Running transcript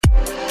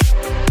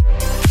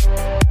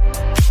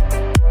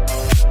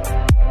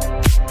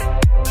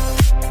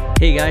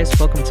guys,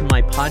 welcome to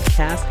my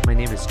podcast. My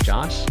name is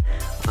Josh.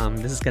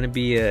 This is going to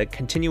be a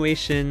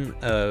continuation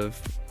of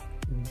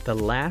the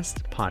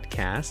last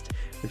podcast,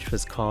 which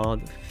was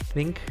called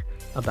Think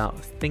About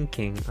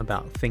Thinking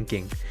About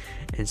Thinking.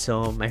 And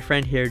so my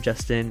friend here,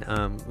 Justin,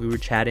 we were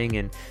chatting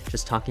and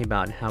just talking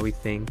about how we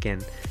think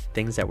and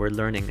things that we're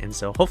learning. And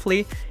so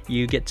hopefully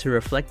you get to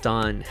reflect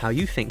on how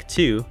you think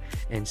too.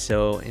 And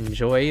so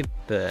enjoy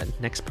the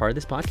next part of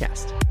this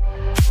podcast.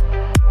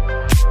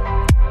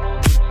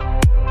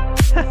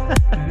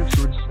 I have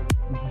swords.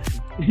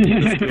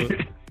 That's cool.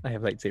 I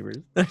have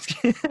lightsabers.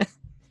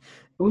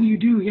 Oh, you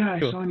do? Yeah,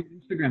 Cool. I saw on your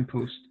Instagram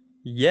post.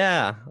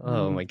 Yeah.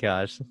 Oh my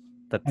gosh. I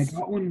That's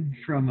got one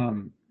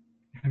from,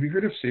 have you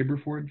heard of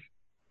Saberforge?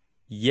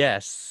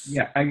 yes.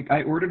 Yeah,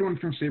 I ordered one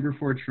from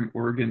Saberforge from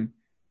Oregon,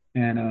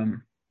 and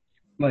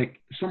like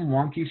some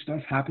wonky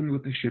stuff happened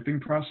with the shipping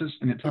process,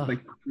 and it took Oh.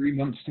 like 3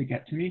 months to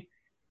get to me.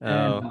 And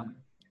Oh.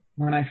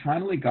 when I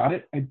finally got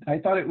it, I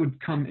thought it would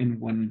come in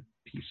one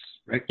piece,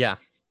 right? Yeah.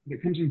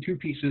 It comes in two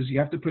pieces. You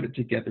have to put it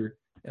together.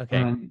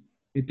 Okay.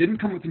 It didn't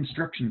come with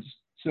instructions,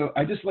 so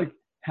I just like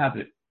have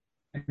it,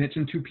 and it's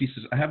in two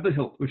pieces. I have the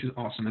hilt, which is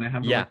awesome, and I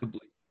have the, Yeah. like the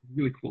blade,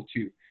 really cool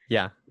too.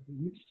 Yeah. The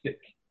wood stick,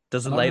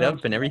 Does it I don't light know, up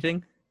it's and like-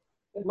 everything?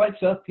 it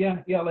lights up.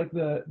 Yeah, like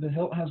the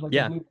hilt has like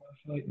Yeah. a blue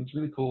flashlight, and it's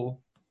really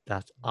cool.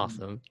 That's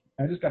awesome.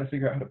 I just got to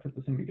figure out how to put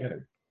the thing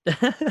together.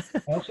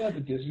 I also have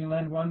the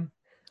Disneyland one.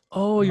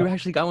 Oh, you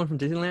actually got one from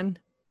Disneyland?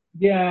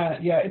 Yeah,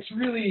 it's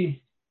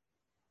really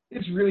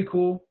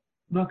cool.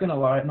 I'm not gonna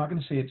lie. I'm not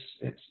gonna say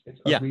it's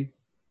Yeah. ugly.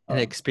 An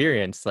Um,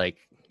 experience, like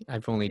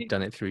I've only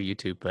done it through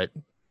YouTube, but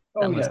that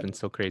oh must yeah, have been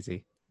so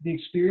crazy. the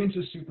experience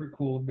is super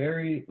cool.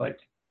 Very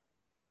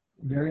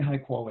very high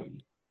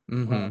quality.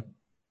 Mm-hmm.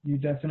 You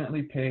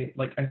definitely pay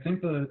I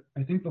think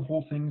the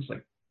whole thing's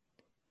like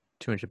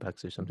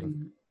 $200 or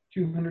something.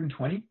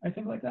 220, I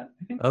think, like that.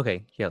 I think.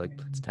 Okay. Yeah, like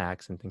it's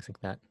tax and things like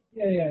that.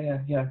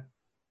 Yeah.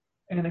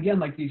 And again,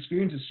 like the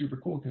experience is super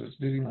cool because it's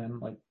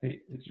Disneyland. Like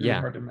it's really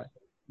Yeah. hard to mess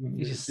up when You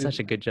you're did at such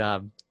a Disneyland. good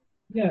job.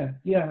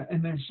 Yeah,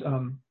 and there's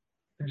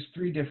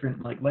three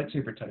different like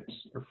lightsaber types,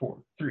 or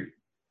four.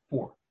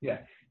 Yeah.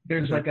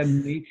 There's like a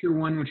nature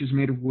one which is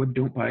made of wood.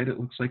 Don't buy it. It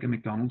looks like a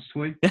McDonald's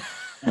toy.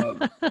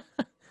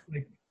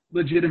 Like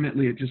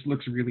legitimately, it just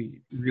looks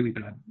really, really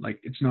bad. Like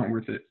it's not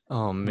worth it.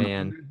 Oh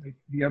man. There's, like,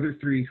 the other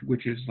three,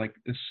 which is like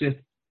the Sith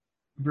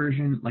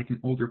version, like an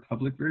Old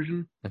Republic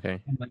version,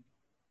 Okay. and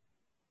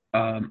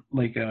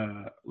like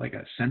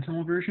a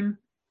Sentinel version,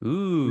 which is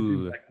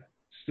Ooh. like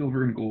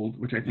silver and gold,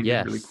 which I think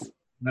is really Yes. cool.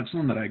 That's the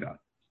one that I got.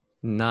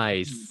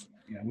 Nice.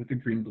 Yeah, with the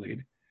green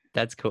blade.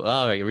 That's cool.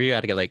 Oh, we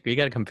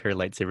gotta compare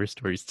lightsaber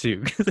stories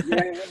too. 'Cause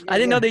Yeah, I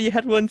didn't know yeah. that you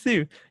had one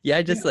too. Yeah,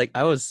 Yeah.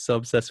 I was so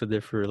obsessed with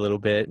it for a little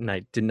bit, and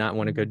I did not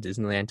want to go to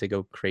Disneyland to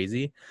go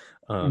crazy.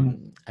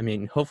 I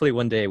mean, hopefully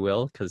one day I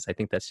will, because I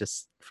think that's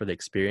just for the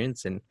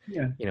experience. And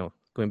Yeah.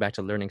 going back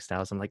to learning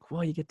styles, I'm like,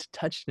 well, you get to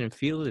touch it and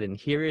feel it and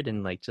hear it,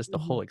 and like just the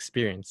whole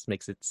experience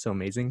makes it so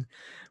amazing.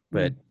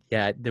 But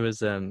yeah, there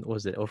was what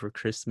was it, over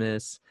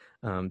Christmas?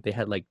 They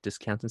had like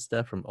discounts and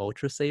stuff from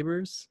Ultra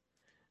Sabers,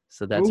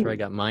 so that's where I Ooh.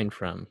 got mine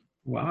from.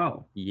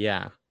 Wow.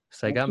 Yeah.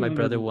 So I That's got my what I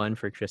brother would- one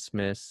for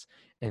Christmas,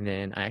 and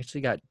then I actually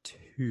got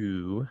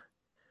two.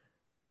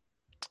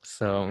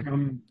 So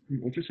From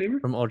Ultra Saber?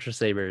 from Ultra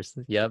Sabers.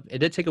 Yep. It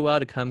did take a while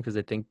to come because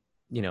I think,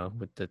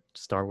 with the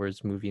Star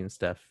Wars movie and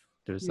stuff,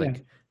 there's Yeah.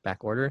 like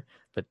back order,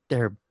 but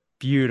they're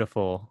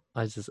beautiful.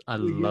 I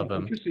love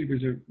them. Ultra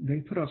Sabers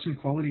they put out some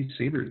quality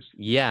sabers.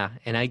 Yeah,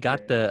 and I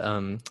got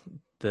the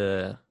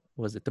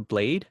was it the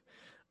blade?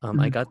 I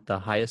Mhm. got the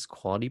highest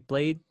quality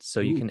blade,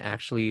 so you Ooh. can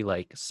actually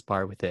like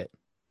spar with it.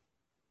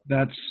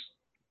 That's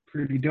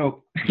pretty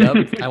dope.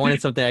 Yep. I wanted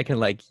something I can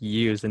like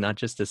use and not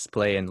just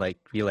display and like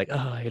be like, oh,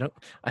 I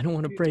don't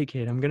want to break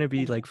it. I'm gonna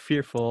be like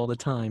fearful all the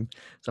time.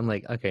 So I'm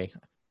like, okay.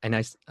 And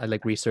I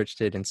like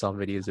researched it and saw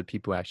videos of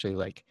people actually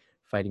like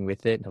fighting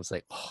with it, and I was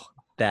like, oh,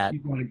 that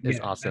You wanna- is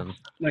yeah, awesome.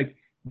 that's- Like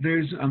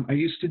there's I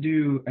used to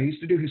do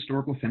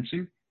historical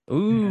fencing.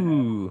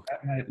 Ooh.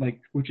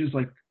 Which is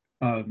like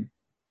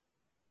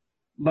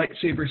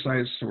lightsaber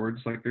sized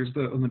swords. Like there's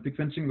the Olympic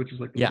fencing, which is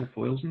like the Yeah. little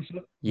foils and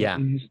stuff. But Yeah.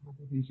 in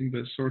historical fencing,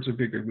 the swords are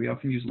bigger. We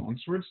often use long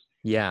swords.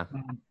 Yeah.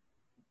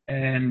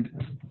 And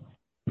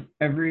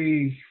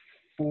every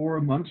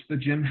 4 months, the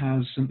gym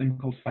has something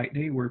called Fight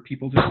Day, where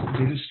people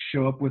just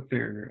show up with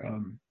their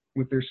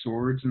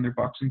swords and their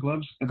boxing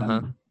gloves, and then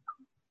Uh-huh.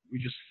 we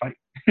just fight.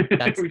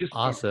 That's We just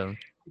awesome.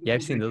 Yeah,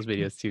 I've seen those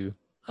videos too.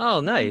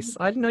 Oh, nice.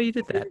 I didn't know you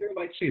did Bring that. their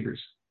lightsabers.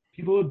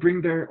 People would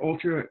bring their Oh,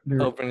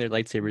 bring their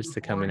lightsabers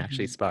to come and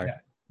actually spar.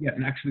 Yeah,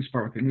 and actually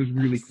spar with it. And it was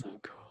really That's cool. so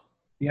cool.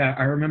 Yeah,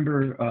 I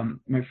remember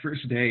my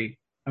first day.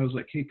 I was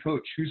like, "Hey,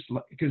 coach,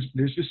 because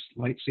there's just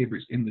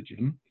lightsabers in the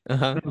gym."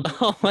 Uh-huh. And I was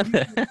like, Oh, what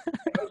the?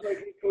 I was like,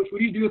 "Hey, coach, what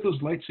do you do with those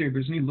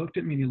lightsabers?" And he looked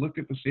at me and he looked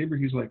at the saber.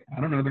 He's like, "I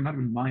don't know. They're not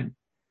even mine."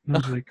 And I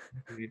was like,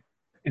 "Okay."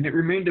 And it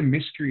remained a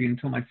mystery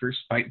until my first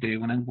fight day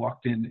when I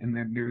walked in, and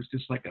then there was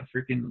just like a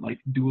freaking like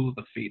duel of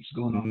the fates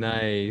going on.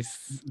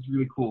 Nice. It was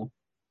really cool.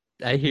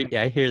 I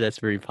hear that's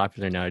very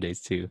popular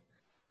nowadays too.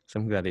 So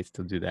I'm glad they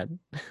still do that.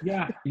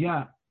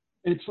 Yeah.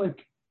 It's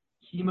like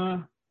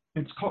HEMA.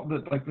 It's called the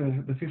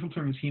official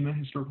term is HEMA,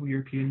 Historical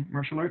European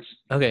Martial Arts.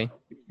 Okay.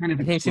 It's kind of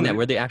I think I've seen that exploded.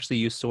 where they actually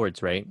use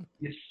swords, right?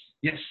 Yes,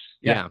 yes,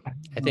 yeah. Yeah.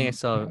 I think I I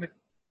saw. have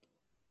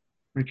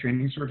my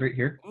training sword right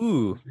here.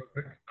 Ooh. Just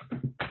real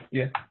quick.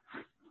 Yeah,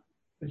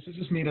 this is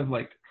just made of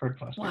like hard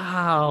plastic.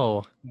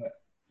 Wow.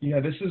 Yeah,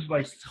 this is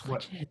like So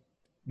what legit.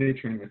 they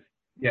train with.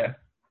 Yeah,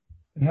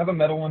 I have a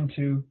metal one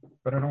too,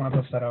 but I don't want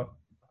to bust that out.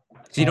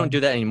 So you don't do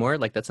that anymore?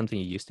 Like that's something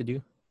you used to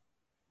do?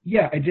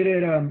 Yeah, I did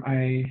it.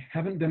 I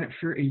haven't done it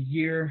for a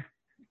year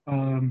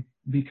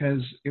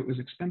because it was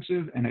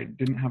expensive and I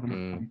didn't have enough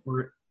time for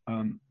it.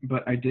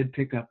 But I did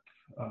pick up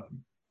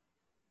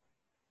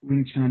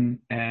Wing Chun,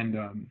 and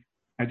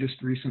I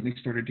just recently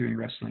started doing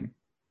wrestling.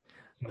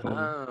 So,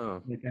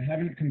 Oh. like, I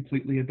haven't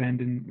completely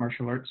abandoned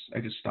martial arts. I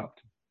just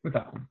stopped with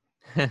that one.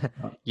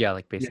 Yeah,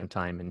 like based Yeah. on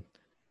time and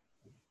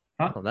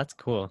Huh? oh, that's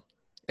cool.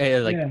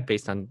 Like Yeah.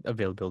 based on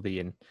availability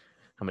and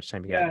how much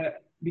time you got. Yeah,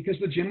 because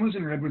the gym was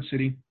in Redwood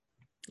City,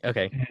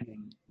 Okay.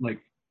 and like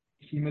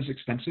HEMA's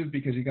expensive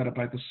because you got to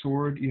buy the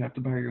sword, you have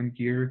to buy your own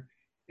gear,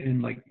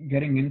 and like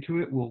getting into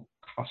it will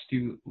cost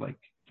you like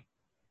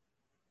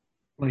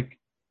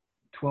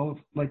 12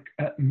 like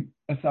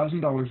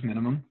 $1,000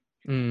 minimum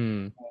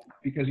Mm,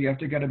 because you have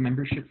to get a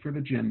membership for the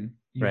gym.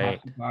 You right.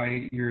 have to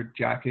buy your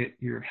jacket,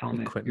 your helmet,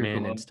 your Equipment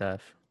and gloves,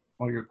 stuff,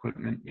 all your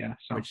equipment. Yeah.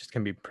 So which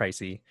can be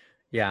pricey.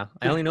 Yeah.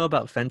 I yeah, only know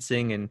about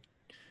fencing and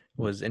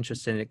was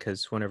interested in it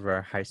because one of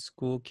our high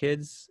school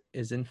kids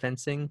is in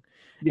fencing.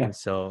 yeah. And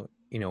so,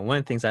 one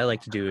of the things I like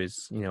to do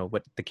is,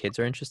 what the kids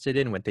are interested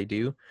in, what they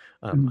do.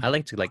 Mhm. I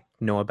like to like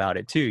know about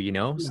it too,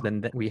 Yeah. so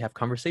then we have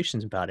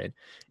conversations about it.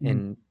 Mhm.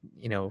 And,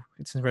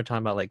 since we're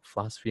talking about like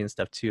philosophy and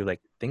stuff too, like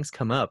things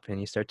come up and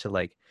you start to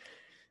like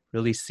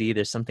really see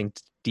there's something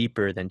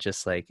deeper than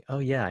just like, oh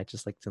yeah, I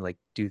just like to like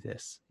do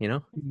this.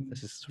 Mhm.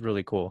 This is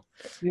really cool.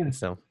 Yeah. And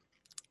so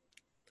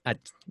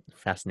that's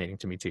fascinating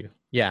to me too.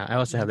 Yeah. I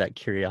also have that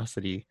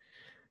curiosity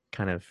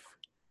kind of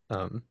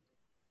um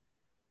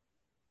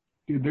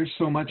Dude, there's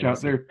so much out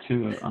tendency.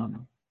 there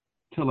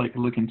to like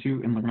look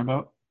into and learn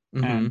about,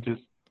 Mm-hmm. and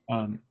just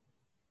I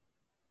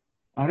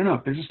don't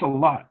know. There's just a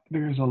lot.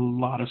 There's a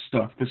lot of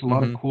stuff. There's a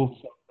lot of Mm-hmm. cool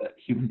stuff that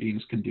human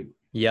beings can do.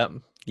 Yep.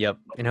 Yep.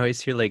 And I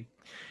always hear like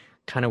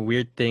kind of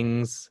weird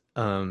things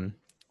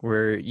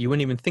where you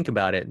wouldn't even think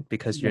about it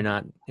because you're Yeah.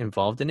 not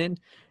involved in it.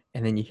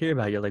 And then you hear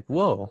about it, you're like,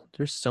 whoa,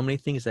 there's so many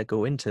things that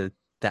go into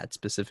that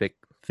specific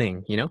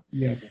thing. Yeah.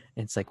 And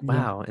it's like, Yeah.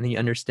 wow. And then you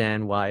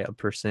understand why a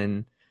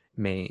person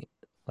may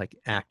like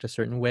act a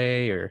certain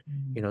way or,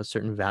 Mhm.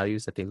 certain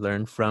values that they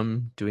learn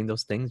from doing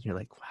those things. And you're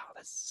like, wow,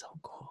 that's so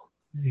cool.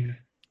 Yeah.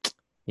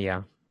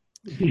 Yeah.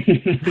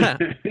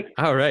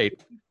 All right.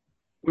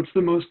 What's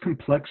the most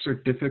complex or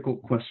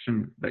difficult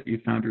question that you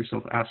found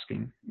yourself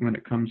asking when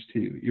it comes to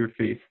your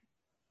faith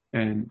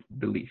and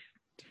belief?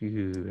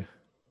 Dude,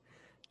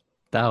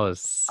 that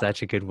was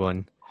such a good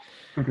one.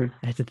 Okay.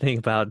 I had to think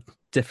about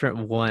different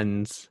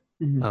ones,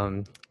 Mhm.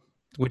 um,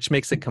 which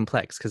makes it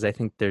complex because I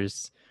think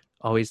there's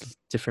always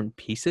different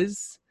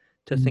pieces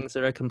to Mhm. things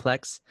that are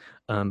complex.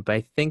 But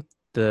I think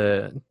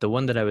the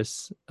one that I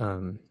was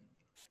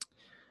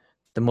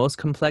the most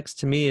complex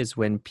to me is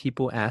when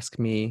people ask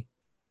me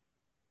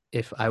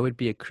if I would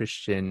be a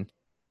Christian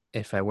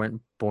if I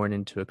weren't born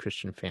into a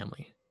Christian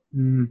family.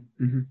 Mhm.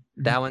 Mhm.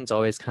 That Mhm. one's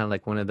always kind of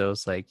like one of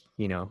those like,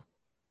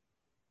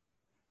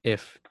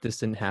 if this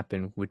didn't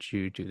happen, would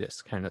you do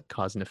this kind of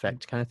cause and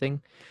effect kind of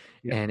thing?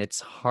 Yeah. And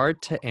it's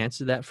hard to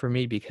answer that for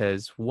me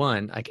because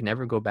one, I can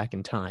never go back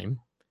in time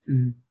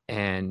Mhm.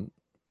 and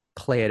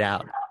play it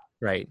out,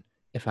 right?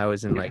 If I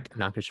was in like a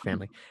non-Christian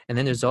family. And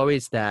then there's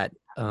always that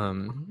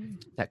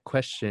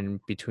question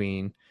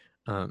between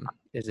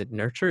is it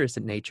nurture or is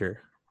it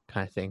nature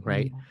kind of thing,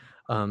 right?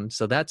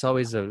 So that's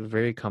always a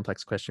very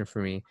complex question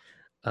for me.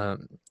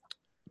 Um,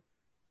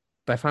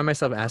 but I find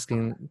myself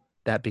asking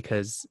that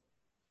because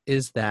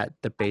is that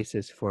the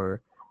basis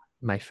for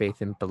my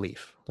faith and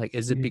belief? Like,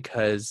 is it Yeah.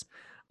 because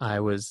I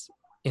was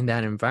in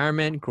that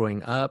environment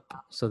growing up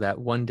so that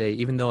one day,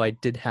 even though I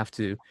did have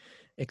to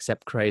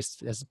accept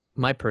Christ as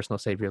my personal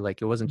savior,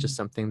 like it wasn't just Mhm.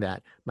 something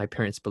that my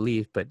parents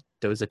believed, but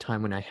there was a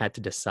time when I had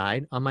to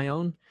decide on my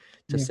own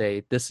to Yeah. say,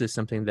 this is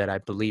something that I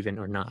believe in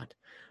or not.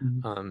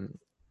 Mhm. Um,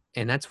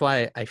 and that's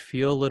why I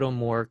feel a little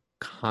more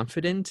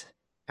confident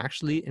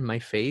actually in my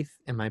faith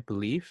and my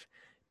belief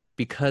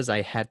because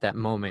I had that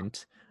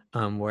moment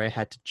where I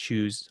had to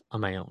choose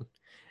on my own.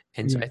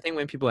 And so Yeah. I think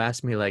when people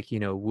ask me, like,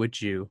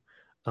 would you?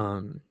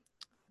 Um,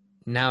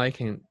 Now I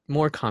can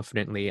more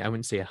confidently, I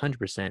wouldn't say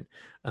 100%,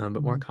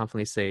 but more Mhm.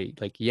 confidently say,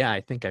 like, yeah, I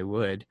think I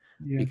would,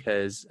 Yeah.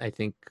 because I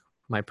think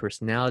my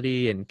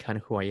personality and kind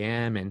of who I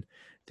am and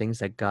things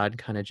that God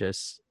kind of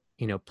just,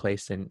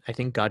 placed in, I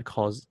think God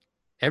calls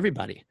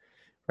everybody,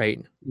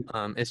 right?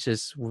 It's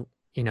just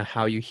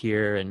how you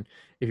hear and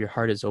if your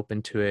heart is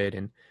open to it.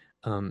 And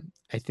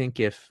I think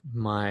if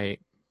my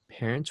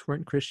parents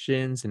weren't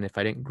Christians and if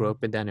I didn't grow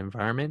up in that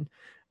environment,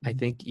 I Mhm.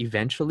 think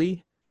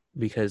eventually,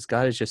 because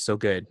God is just so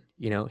good,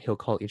 he'll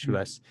call each of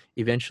Yeah. us,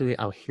 eventually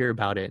I'll hear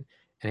about it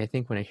And I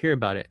think when I hear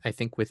about it, I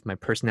think with my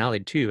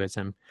personality too, as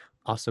I'm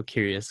also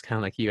curious, kind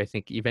of like you, I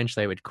think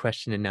eventually I would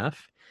question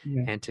enough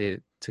Yeah. and to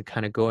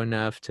kind of go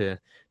enough to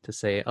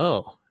say,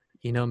 oh,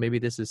 maybe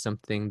this is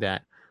something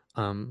that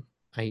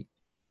I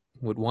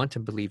would want to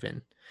believe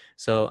in.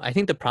 So I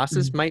think the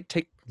process Mhm. might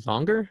take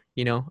longer.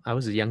 I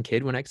was a young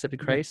kid when I accepted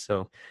Yeah. Christ.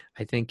 So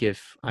I think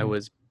if I Mhm.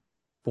 was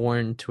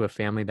born to a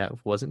family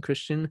that wasn't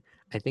Christian,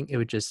 I think it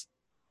would just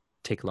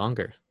take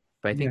longer.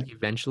 But I Yeah. think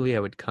eventually I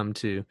would come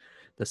to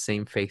the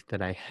same faith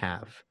that I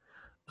have,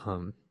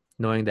 um,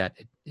 knowing that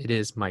it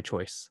is my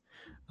choice.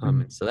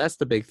 Mhm. So that's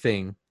the big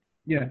thing.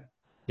 Yeah.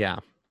 Yeah.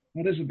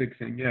 That is a big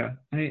thing. Yeah.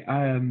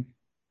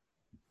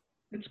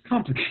 It's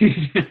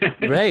complicated.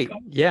 It's Right.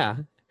 Yeah.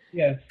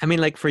 yeah. I mean,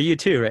 like for you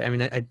too, right? I mean,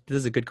 this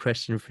is a good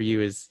question for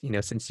you is,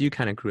 since you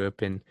kind of grew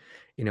up in,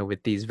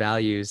 with these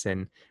values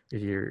and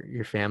with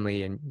your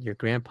family and your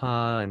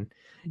grandpa and,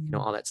 Mhm.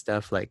 all that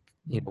stuff, like,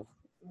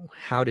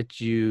 how did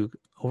you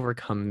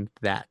overcome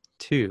that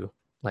too?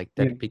 Like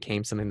Yeah. that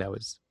became something that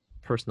was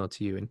personal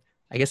to you. And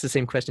I guess the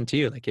same question to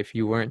you, like if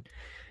you weren't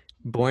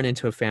born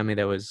into a family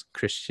that was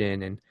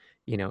Christian and,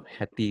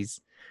 had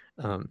these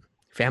um,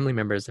 family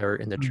members that were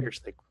in the Mhm.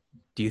 church, like,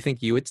 do you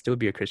think you would still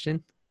be a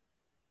Christian?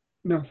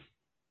 No.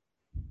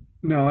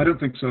 No, I don't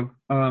think so.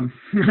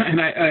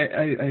 And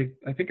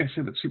I think I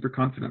said that super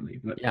confidently,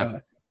 but Yeah.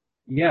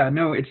 yeah,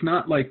 no, it's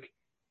not like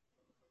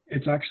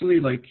it's actually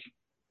like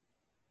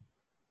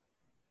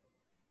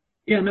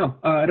yeah, no,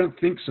 I don't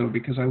think so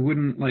because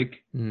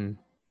Mm,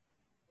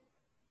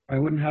 I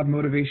wouldn't have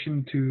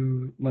motivation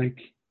to like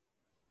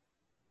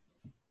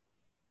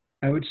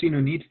I would see no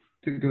need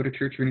to go to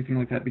church or anything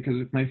like that because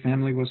if my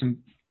family wasn't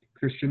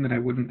Christian, then I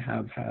wouldn't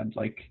have had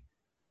like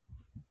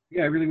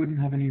yeah, I really wouldn't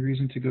have any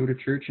reason to go to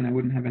church and I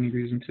wouldn't have any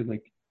reason to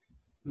like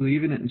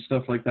believe in it and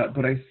stuff like that.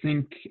 But I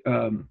think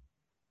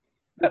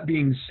that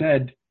being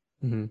said,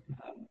 hmm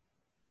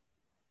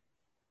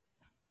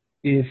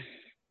if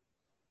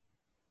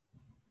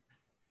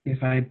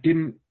if I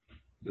didn't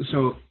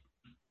so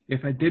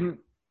if I didn't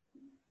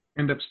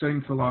end up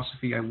studying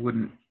philosophy, I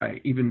wouldn't I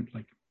even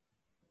like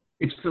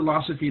it's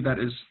philosophy that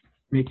is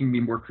making me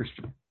more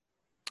Christian.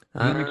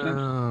 Does that make sense?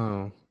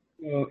 Oh.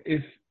 So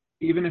if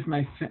even if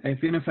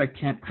even if I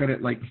can't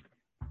credit like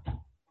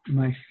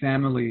my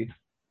family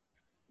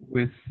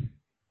with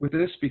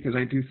this because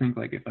I do think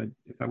like if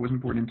I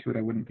wasn't born into it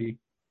I wouldn't be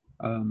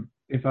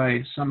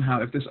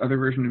if this other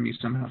version of me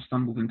somehow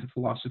stumbled into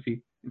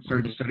philosophy and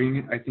started Mhm. studying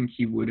it I think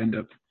he would end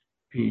up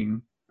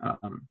being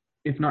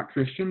if not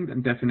Christian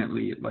then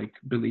definitely like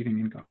believing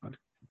in God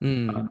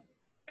Mm, um,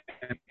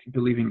 and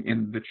believing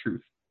in the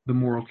truth the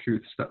moral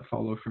truths that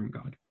follow from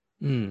God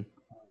mm.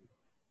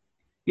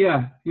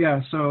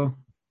 yeah so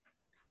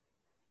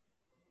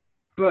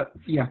but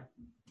yeah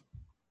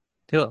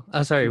Cool.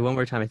 Oh, sorry, one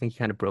more time. I think you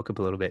kind of broke up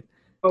a little bit.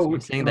 oh So you're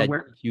which saying that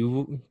where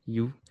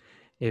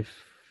if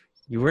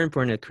you weren't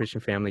born in a Christian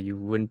family, you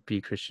wouldn't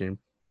be Christian.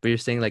 But you're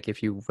saying like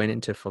if you went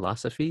into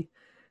philosophy,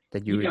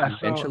 that you would yeah so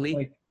eventually.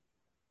 like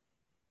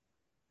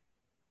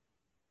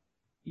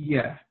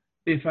yeah.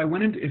 If I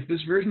went into if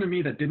this version of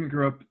me that didn't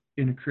grow up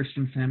in a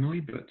Christian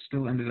family but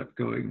still ended up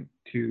going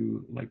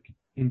to like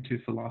into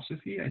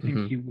philosophy, I think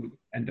Hmm. he would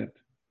end up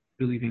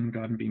believing in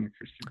God and being a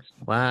Christian.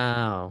 So,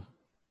 Wow.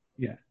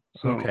 yeah.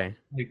 So Okay.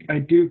 like I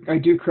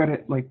do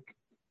credit like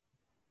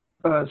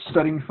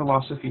studying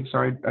philosophy.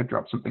 Sorry, I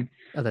dropped something.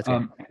 Oh, that's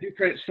okay. I do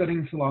credit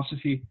studying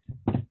philosophy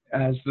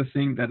as the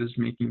thing that is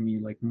making me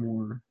like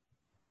more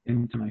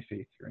into my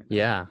faith right now.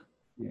 Yeah.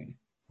 Yeah.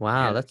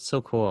 Wow, Yeah. that's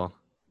so cool.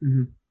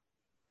 hmm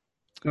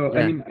So I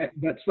Yeah. mean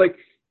that's like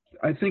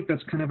I think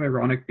that's kind of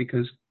ironic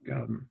because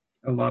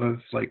a lot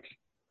of like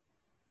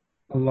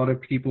a lot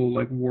of people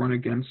like warn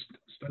against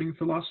studying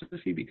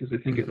philosophy because they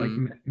think it like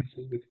Hmm.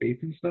 messes with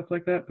faith and stuff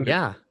like that, but it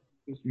Yeah.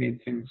 just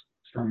made things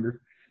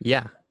stronger.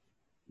 Yeah.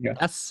 Yeah.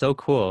 That's so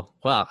cool.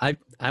 Wow.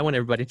 I want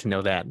everybody to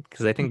know that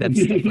because I think that's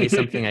definitely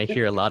something I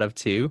hear a lot of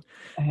too.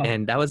 uh-huh.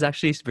 And that was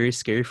actually very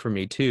scary for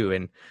me too.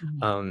 And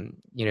Mhm.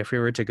 if we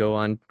were to go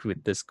on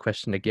with this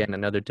question again,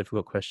 another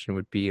difficult question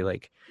would be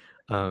like,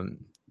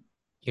 um,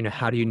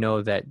 how do you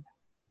know that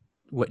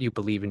what you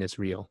believe in is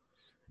real?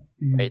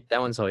 Mhm. Right?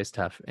 That one's always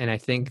tough. And I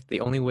think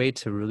the only way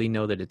to really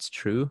know that it's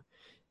true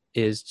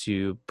is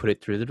to put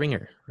it through the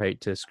ringer, right?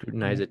 To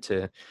scrutinize Yeah. it,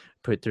 to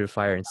put it through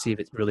fire and see if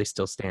it really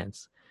still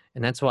stands.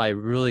 And that's why I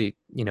really,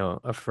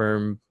 a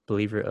firm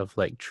believer of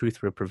like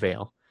truth will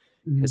prevail.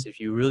 Because Mhm. if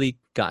you really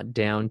got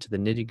down to the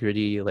nitty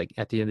gritty, like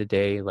at the end of the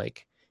day,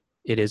 like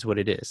it is what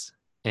it is.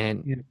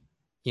 And,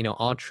 Yeah.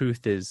 all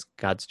truth is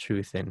God's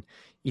truth. And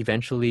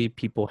eventually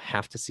people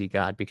have to see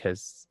God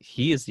because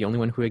he is the only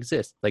one who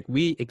exists. Like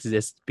we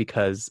exist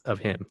because of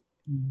him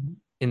Mhm.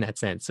 in that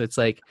sense. So it's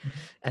like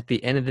at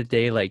the end of the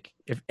day, like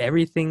if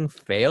everything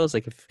fails,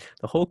 like if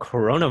the whole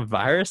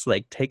coronavirus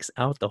like takes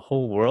out the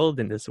whole world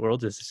and this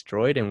world is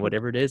destroyed and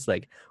whatever it is,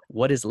 like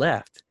what is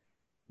left?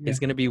 Yeah. It's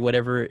gonna be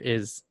whatever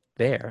is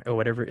there or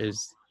whatever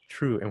is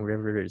true and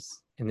whatever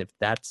is and if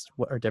that's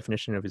what our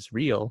definition of is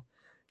real,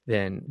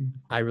 then Mhm.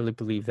 I really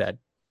believe that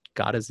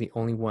God is the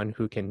only one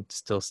who can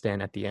still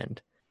stand at the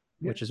end.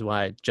 Yeah. which is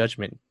why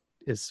judgment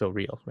is so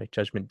real, right?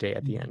 Judgment day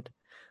at the Mhm. end,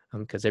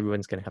 because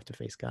everyone's going to have to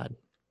face God.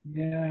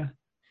 Yeah.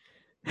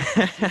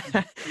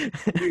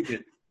 It's very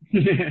good.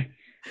 Yeah.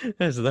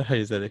 That's the how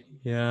you said it.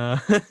 Yeah.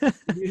 and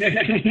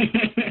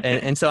Yeah.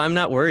 and so I'm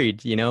not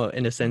worried, in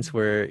a sense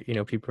where,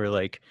 people are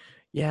like,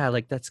 yeah,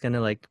 like that's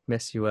gonna like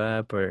mess you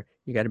up, or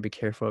you got to be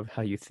careful of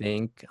how you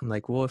think. I'm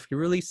like, well, if you're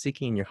really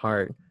seeking in your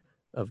heart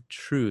of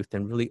truth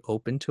and really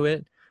open to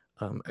it,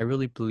 I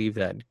really believe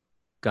that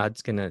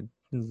God's gonna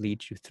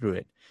lead you through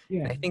it. And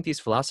Yeah. I think these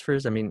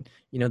philosophers, I mean,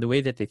 the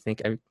way that they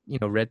think, I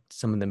read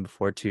some of them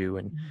before too,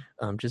 and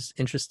Mhm. just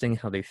interesting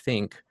how they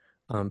think.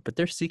 But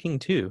they're seeking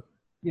too,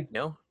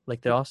 Yeah.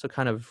 like they're also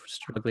kind of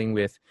struggling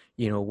with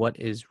what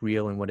is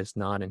real and what is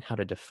not, and how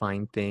to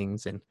define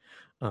things. And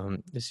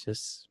it's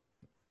just,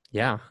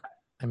 yeah,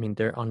 I mean,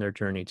 they're on their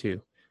journey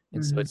too.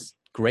 And so Mhm. it's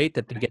great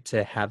that they get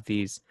to have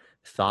these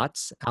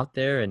thoughts out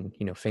there, and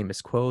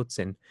famous quotes,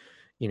 and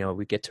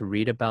we get to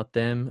read about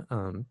them.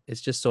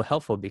 It's just so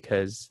helpful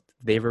because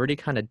they've already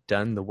kind of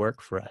done the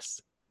work for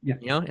us,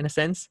 Yeah. in a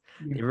sense.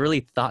 Yeah. They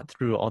really thought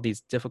through all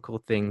these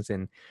difficult things.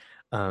 And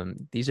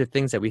these are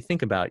things that we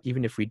think about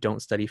even if we don't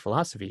study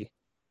philosophy.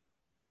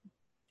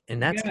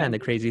 And that's Yeah. kind of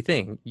the crazy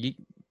thing.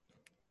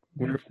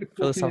 We're That's the cool thing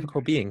philosophical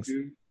about it beings.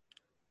 too.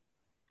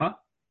 Huh?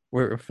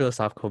 We're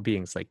philosophical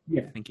beings, like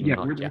Yeah. thinking Yeah.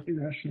 about, We're yeah, like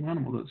irrational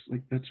animal.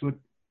 That's what makes us special.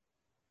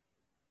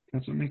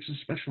 That's what makes us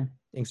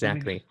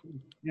exactly. cool.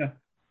 Yeah.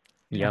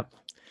 Yeah. Yep.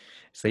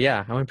 So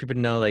yeah, I want people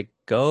to know, like,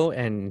 go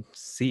and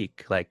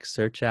seek, like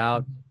search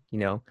out,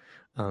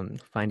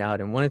 Mhm. find out.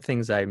 And one of the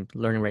things I'm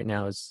learning right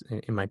now is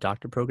in my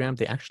doctor program,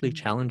 they actually Mhm.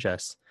 challenge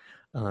us.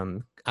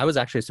 I was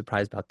actually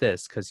surprised about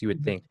this because you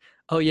would Mhm. think,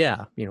 oh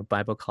yeah,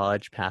 Bible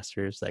college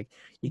pastors, like,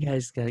 you Mhm.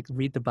 guys gotta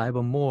read the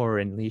Bible more,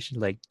 and you should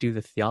like do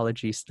the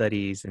theology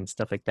studies and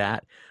stuff like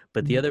that.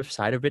 But the Mhm. other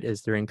side of it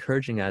is they're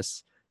encouraging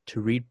us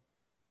to read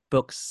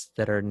books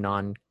that are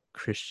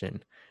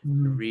non-Christian,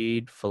 Mhm.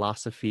 read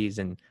philosophies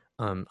and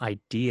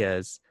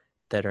ideas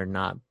that are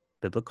not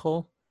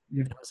biblical.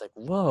 Yeah. And I was like,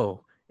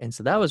 whoa. And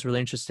so that was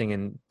really interesting.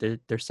 And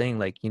they're saying,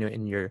 like,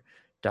 in your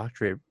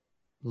doctorate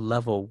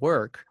level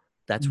work,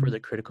 that's where Mhm. the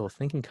critical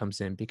thinking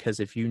comes in. Because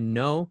if you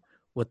know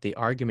what the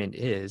argument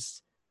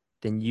is,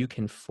 then you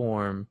can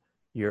form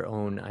your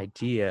own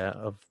idea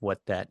of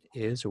what that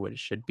is or what it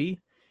should be.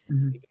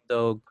 Mhm. Even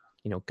though,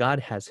 God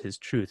has his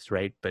truths,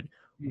 right? But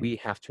Yeah. we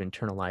have to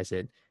internalize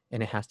it,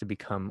 and it has to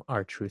become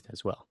our truth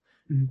as well.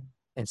 Mhm.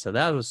 And so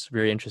that was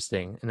very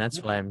interesting. And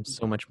that's why I'm Absolutely.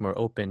 so much more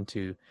open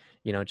to,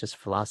 just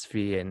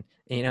philosophy. And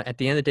at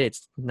the end of the day,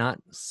 it's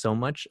not so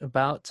much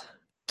about,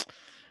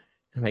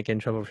 I might get in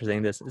trouble for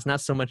saying this, it's not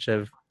so much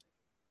of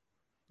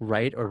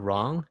right or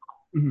wrong.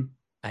 Mhm.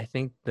 I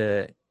think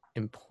the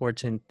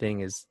important thing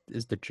is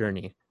the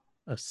journey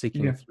of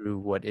seeking Yeah. through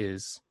what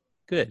is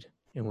good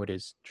and what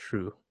is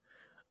true.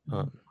 Mhm.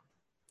 Um,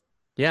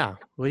 yeah.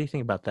 What do you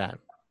think about that?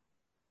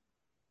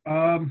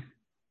 Um,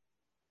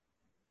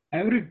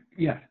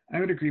 yeah, I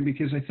would agree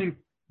because I think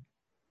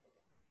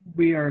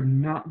we are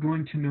not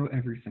going to know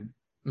everything.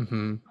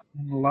 Mm-hmm.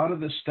 And a lot of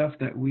the stuff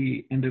that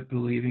we end up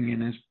believing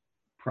in is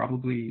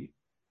probably,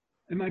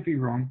 it might be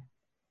wrong.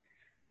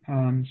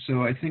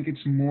 So I think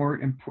it's more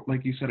important,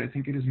 like you said, I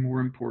think it is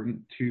more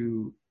important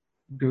to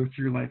go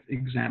through life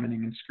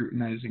examining and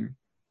scrutinizing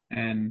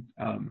and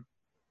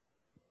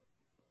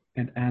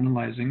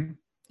analyzing,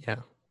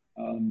 Yeah.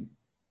 um,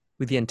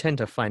 With the intent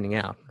of finding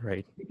out,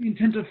 right? with the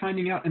intent of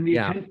finding out and the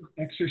Yeah. intent of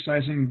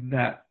exercising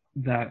that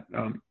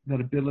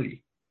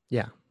ability.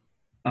 Yeah.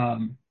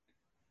 Um,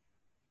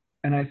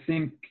 and I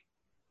think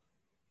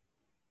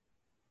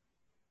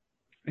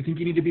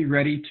you need to be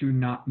ready to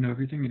not know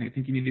everything, and I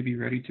think you need to be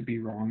ready to be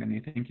wrong, and I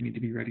think you need to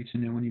be ready to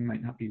know when you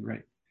might not be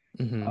right.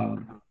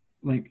 Mm-hmm.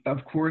 Like,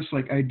 of course,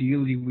 like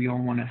ideally, we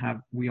all want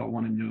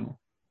to know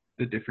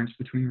the difference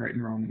between right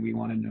and wrong. We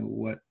want to know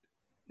what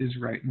is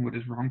right and what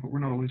is wrong, but we're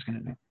not always going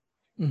to know.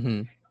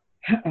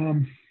 Mm-hmm.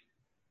 Um,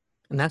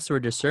 And that's where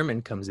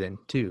discernment comes in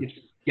too. yes,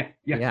 yeah,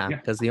 yeah, Yeah, yeah,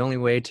 because the only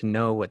way to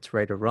know what's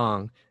right or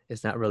wrong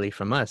is not really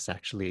from us,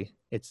 actually.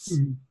 It's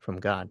mhm, from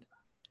God.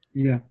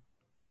 yeah.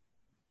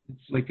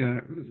 It's like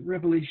a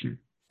revelation,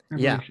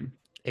 Yeah, revelation.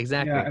 Yeah,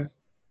 exactly.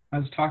 I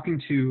was talking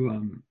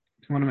to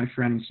one of my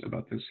friends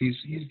about this. He's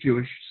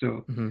Jewish,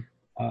 so Mm-hmm.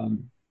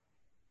 um,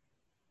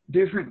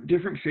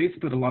 different faiths,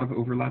 but a lot of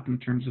overlap in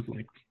terms of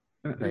like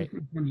in Right.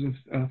 terms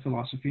of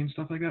philosophy and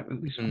stuff like that.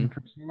 At least on a Mm-hmm.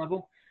 personal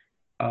level,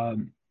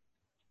 um,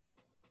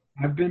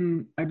 I've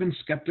been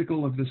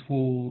skeptical of this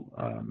whole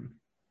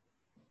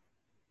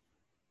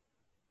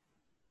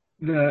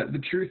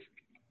the truth.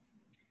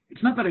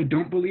 It's not that I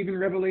don't believe in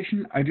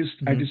revelation. I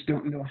Mm-hmm. just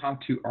don't know how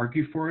to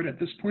argue for it at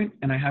this point,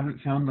 and I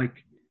haven't found like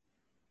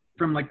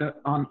from like the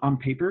on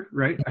paper,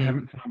 right? I Mm-hmm.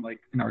 haven't found like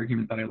an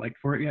argument that I like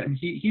for it yet. And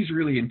he's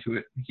really into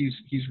it. He's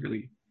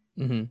really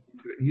Mm-hmm.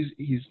 into it.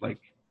 He's like,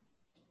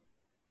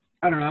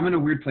 I don't know. I'm in a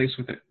weird place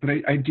with it, but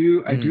I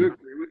do Mm-hmm.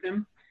 agree with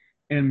him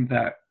in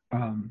that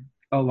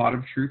a lot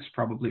of truth's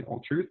probably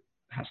all truth.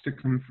 has to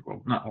come from,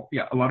 well, not all,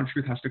 yeah, a lot of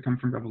truth has to come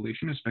from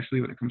revelation, especially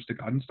when it comes to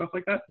God and stuff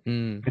like that.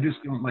 Mm. I just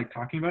don't like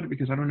talking about it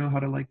because I don't know how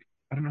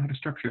to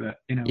structure that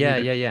in a way Yeah,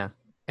 that, yeah, yeah.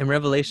 And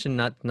revelation,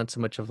 not so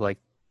much of like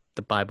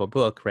the Bible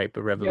book, right?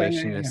 But yeah, yeah,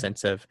 revelation yeah, in the yeah.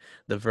 sense of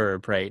the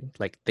verb, right?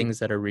 Like things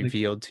that are Like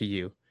revealed to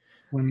you.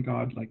 when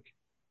God like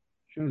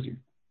shows you.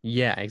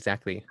 Yeah,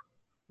 exactly.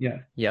 Yeah,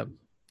 Yep.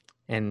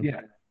 And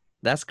yeah.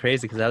 that's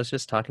crazy because I was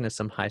just talking to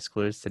some high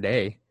schoolers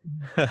today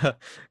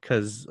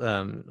because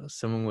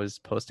someone was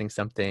posting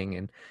something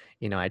and,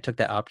 I took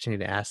that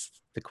opportunity to ask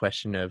the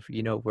question of,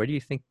 where do you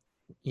think,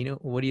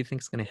 what do you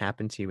think is going to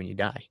happen to you when you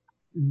die?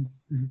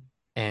 Mm-hmm.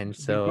 And That's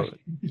a big so,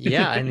 question.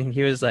 yeah, and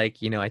he was like,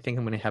 I think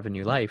I'm going to have a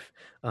new life.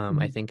 I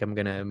Mhm. think I'm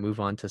going to move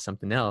on to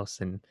something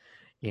else. And,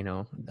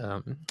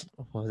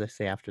 what was I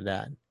say after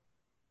that?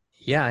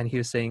 Yeah, and he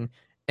was saying,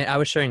 and I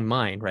was sharing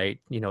mine, right?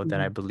 That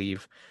I Mhm.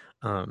 believe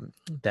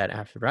that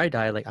after I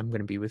die, like I'm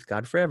going to be with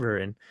God forever.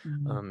 And,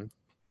 Mhm. um,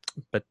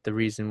 but the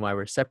reason why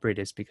we're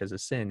separated is because of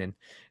sin. And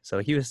so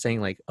he was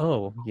saying like,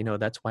 oh,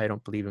 that's why I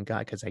don't believe in God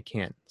because I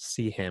can't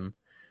see him.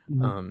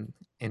 Mhm.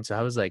 And so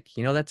I was like,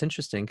 that's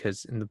interesting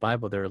because in the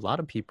Bible, there are a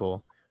lot of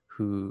people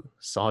who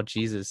saw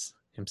Jesus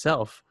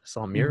himself,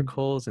 saw Mhm.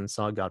 miracles and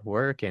saw God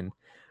work,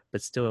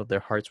 but still their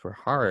hearts were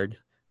hard.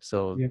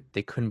 So Yeah.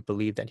 they couldn't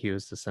believe that he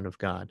was the Son of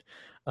God.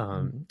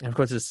 Mhm. And of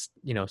course, it's,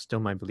 still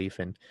my belief.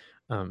 And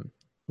um,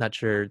 not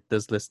sure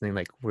those listening,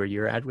 like where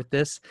you're at with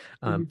this.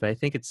 Mhm. But I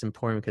think it's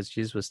important because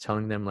Jesus was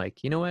telling them,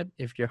 like, you know what,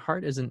 if your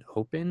heart isn't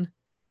open,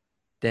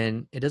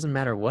 then it doesn't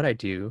matter what I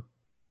do,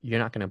 you're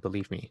not going to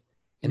believe me.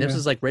 And this Yeah.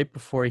 was like right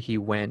before he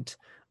went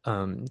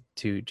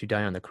to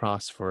die on the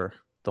cross for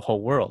the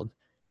whole world,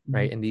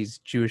 right? Mhm. And these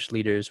Jewish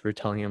leaders were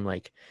telling him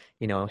like,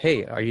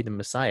 hey, are you the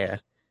Messiah?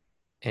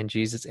 And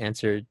Jesus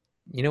answered,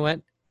 you know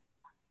what?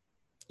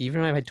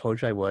 Even if I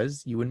told you I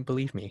was, you wouldn't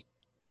believe me.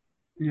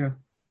 Yeah.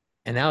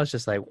 And that was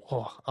just like,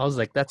 whoa, I was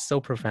like, that's so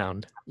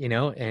profound,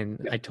 And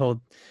Yeah.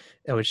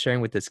 I was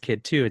sharing with this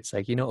kid too. It's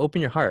like,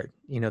 open your heart,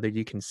 that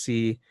you can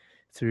see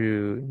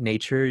through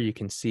nature, you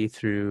can see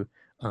through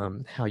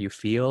how you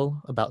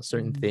feel about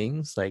certain Mhm.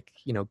 things. Like,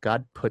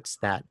 God puts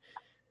that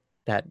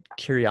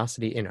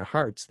curiosity in our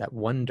hearts, that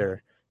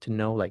wonder to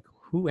know, like,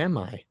 who am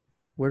I?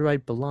 Where do I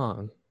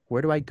belong?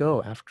 Where do I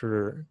go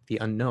after the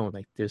unknown?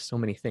 Like, there's so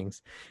many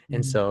things.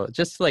 And Mhm. so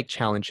just to like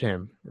challenge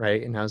him,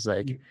 right? And I was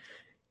like,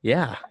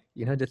 Yeah.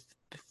 yeah, just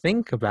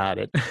think about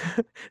it.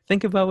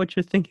 Think about what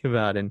you're thinking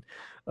about. And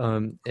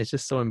it's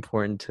just so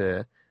important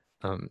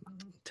um,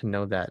 to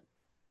know that,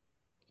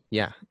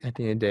 yeah, at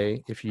the end of the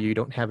day, if you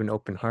don't have an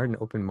open heart and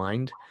open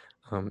mind,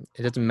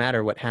 it doesn't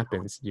matter what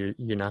happens. You're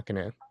not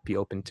gonna be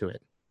open to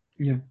it.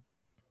 Yeah.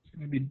 It's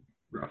gonna be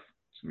rough.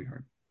 It's gonna be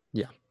hard.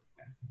 Yeah.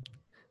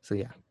 So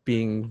yeah,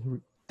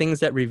 being things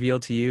that reveal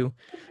to you,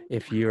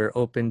 if you're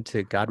open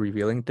to God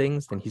revealing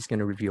things, then He's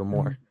gonna reveal Mhm.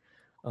 more.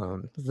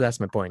 So that's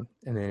my point.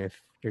 And then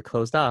if you're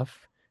closed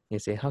off, you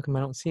say, "How come I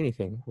don't see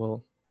anything?"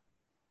 Well,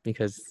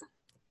 because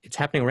it's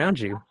happening around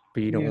you,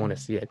 but you don't Yeah. want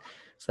to see it.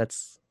 So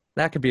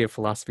that could be a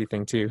philosophy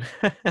thing too.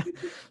 That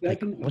Like,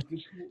 can. what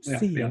Yeah.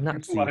 see Yeah. and not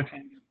There's a lot see. of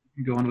tangents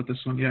you can go on with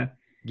this one. Yeah.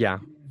 Yeah,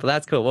 but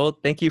that's cool. Well,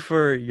 thank you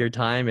for your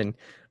time, and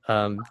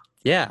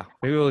yeah,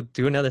 maybe we'll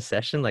do another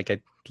session. Like,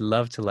 I'd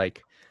love to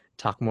like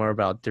talk more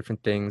about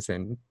different things,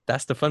 and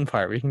that's the fun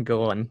part. We can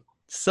go on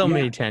so Yeah.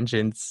 many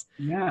tangents,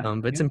 Yeah.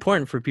 but it's Yeah.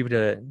 important for people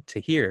to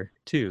hear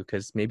too,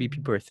 because maybe Mhm.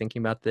 people are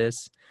thinking about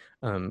this.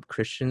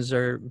 Christians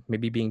are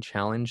maybe being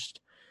challenged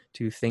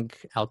to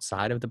think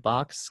outside of the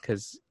box,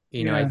 because I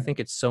Yeah. think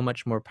it's so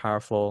much more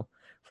powerful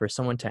for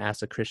someone to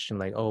ask a Christian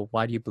like, "Oh,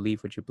 why do you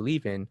believe what you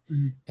believe in?"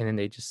 Mhm. And then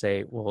they just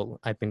say, well,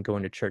 I've been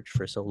going to church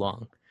for so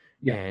long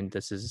Yeah. and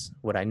this is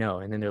what I know.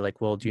 And then they're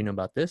like, well, do you know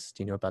about this?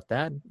 Do you know about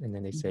that? And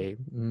then they Mhm. say,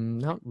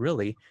 not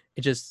really.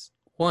 It just,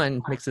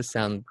 one, makes us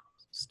sound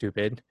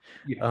stupid.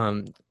 Yeah.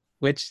 Um,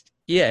 which,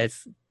 yeah,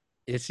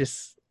 it's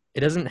just, it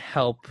doesn't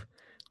help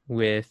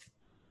with,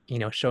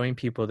 showing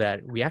people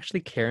that we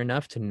actually care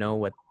enough to know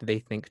what they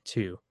think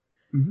too.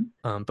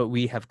 Mhm. But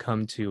we have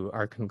come to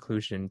our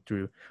conclusion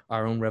through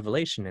our own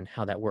revelation and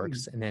how that Yeah.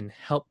 works, and then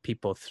help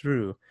people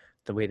through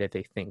the way that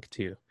they think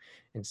too.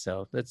 And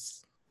so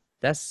that's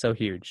so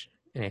huge.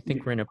 And I Yeah.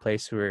 think we're in a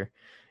place where,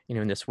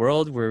 in this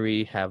world where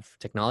we have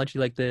technology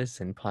like this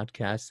and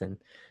podcasts, and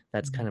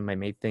that's Mhm. kind of my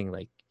main thing.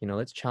 Like,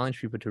 let's challenge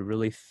people to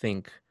really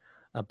think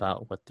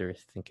about what they're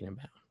thinking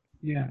about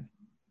Yeah. and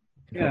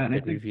Yeah. hope And I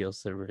it think.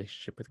 reveals their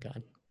relationship with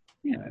God.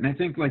 Yeah. And I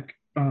think like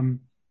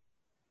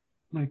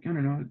I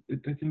don't know.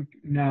 I think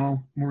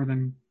now more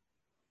than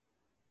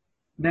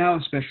now,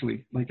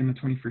 especially like in the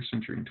 21st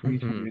century in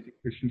 2020, Hmm. I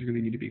think Christians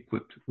really need to be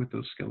equipped with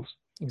those skills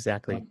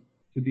Exactly. um,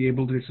 to be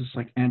able to just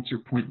like answer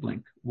point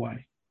blank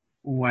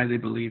why they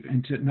believe,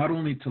 and to not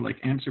only to like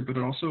answer, but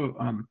also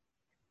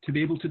to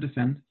be able to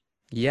defend.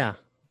 Yeah.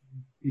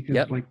 Because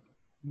Yep. like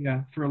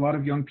yeah, for a lot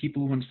of young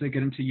people, once they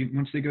go to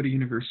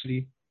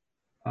university,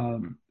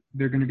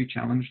 they're going to be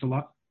challenged a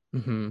lot,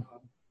 Hmm.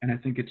 and I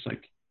think it's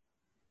like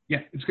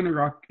yeah, it's gonna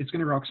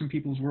rock some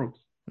people's worlds.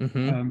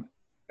 Hmm. Um,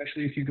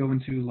 especially if you go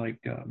into like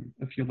a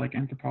field like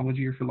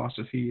anthropology or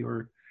philosophy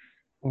or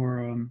or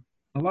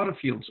a lot of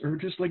fields, or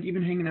just like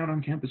even hanging out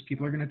on campus,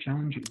 people are going to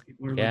challenge you.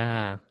 People are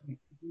Yeah. like,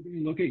 people are going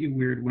to look at you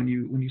weird when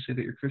you say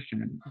that you're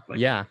Christian, and like,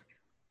 Yeah. being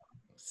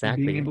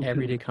Exactly. able to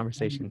Everyday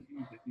conversation.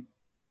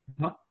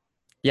 Huh?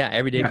 Yeah,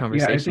 everyday Yeah, I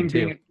conversation think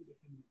too.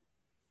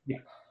 yeah,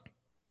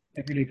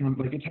 everyday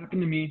like it's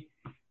happened to me.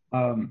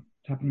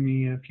 It's happened to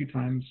me a few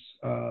times.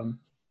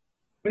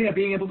 But yeah,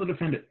 being able to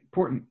defend it,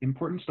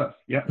 important stuff.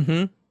 Yeah.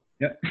 Hmm.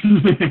 Yeah.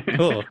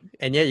 Cool.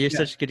 And yeah, you're Yeah.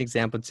 such a good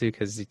example too,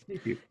 because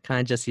Thank you.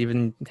 kind of just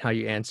even how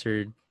you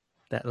answered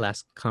that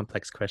last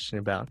complex question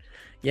about,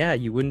 yeah,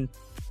 you wouldn't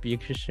be a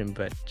Christian,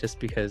 but just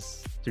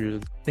because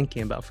through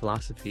thinking about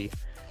philosophy,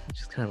 it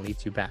just kind of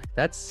leads you back.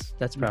 That's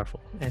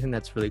powerful. I think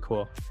that's really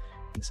cool.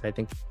 And so I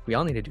think we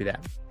all need to do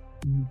that,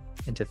 Mhm.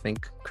 and to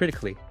think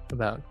critically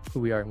about who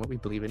we are and what we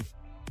believe in.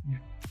 Yeah.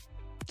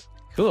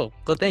 Cool.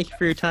 Well, thank you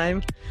for your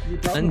time. No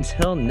problem.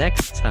 Until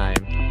next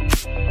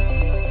time.